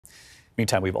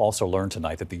Meantime, we've also learned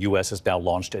tonight that the U.S. has now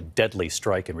launched a deadly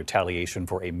strike in retaliation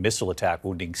for a missile attack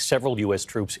wounding several U.S.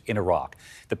 troops in Iraq.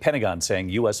 The Pentagon saying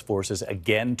U.S. forces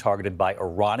again targeted by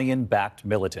Iranian-backed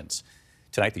militants.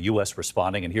 Tonight, the U.S.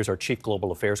 responding, and here's our chief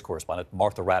global affairs correspondent,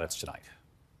 Martha Raddatz, tonight.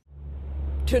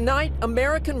 Tonight,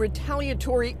 American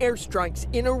retaliatory airstrikes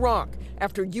in Iraq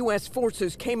after U.S.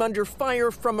 forces came under fire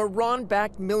from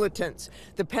Iran-backed militants.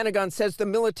 The Pentagon says the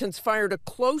militants fired a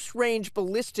close-range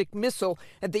ballistic missile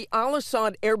at the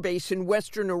Al-Assad air base in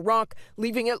western Iraq,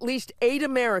 leaving at least 8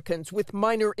 Americans with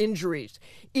minor injuries.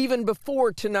 Even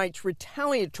before tonight's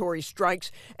retaliatory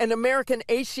strikes, an American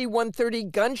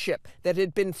AC-130 gunship that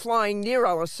had been flying near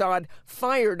Al-Assad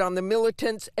fired on the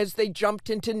militants as they jumped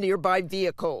into nearby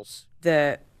vehicles.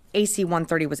 The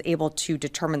AC-130 was able to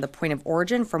determine the point of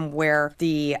origin from where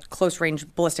the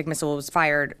close-range ballistic missile was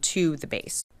fired to the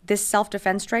base. This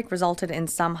self-defense strike resulted in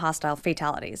some hostile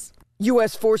fatalities.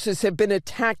 U.S. forces have been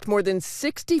attacked more than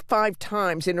 65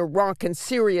 times in Iraq and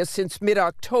Syria since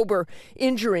mid-October,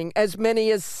 injuring as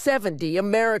many as 70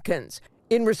 Americans.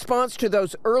 In response to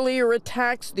those earlier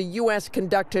attacks, the U.S.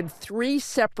 conducted 3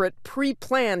 separate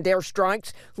pre-planned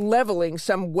airstrikes, leveling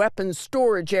some weapons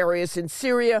storage areas in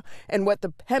Syria and what the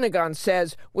Pentagon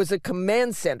says was a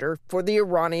command center for the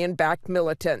Iranian-backed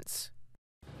militants.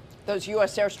 Those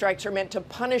U.S. airstrikes are meant to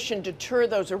punish and deter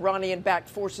those Iranian-backed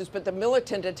forces, but the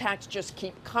militant attacks just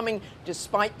keep coming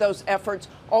despite those efforts.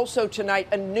 Also tonight,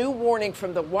 a new warning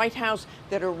from the White House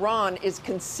that Iran is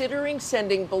considering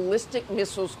sending ballistic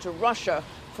missiles to Russia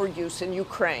for use in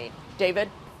Ukraine. David?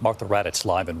 Martha Raddatz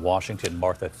live in Washington.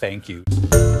 Martha, thank you.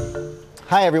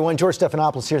 Hi, everyone. George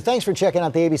Stephanopoulos here. Thanks for checking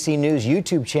out the ABC News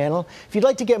YouTube channel. If you'd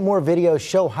like to get more videos,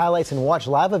 show highlights, and watch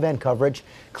live event coverage,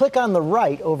 click on the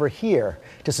right over here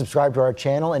to subscribe to our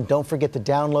channel. And don't forget to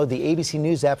download the ABC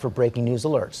News app for breaking news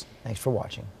alerts. Thanks for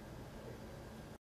watching.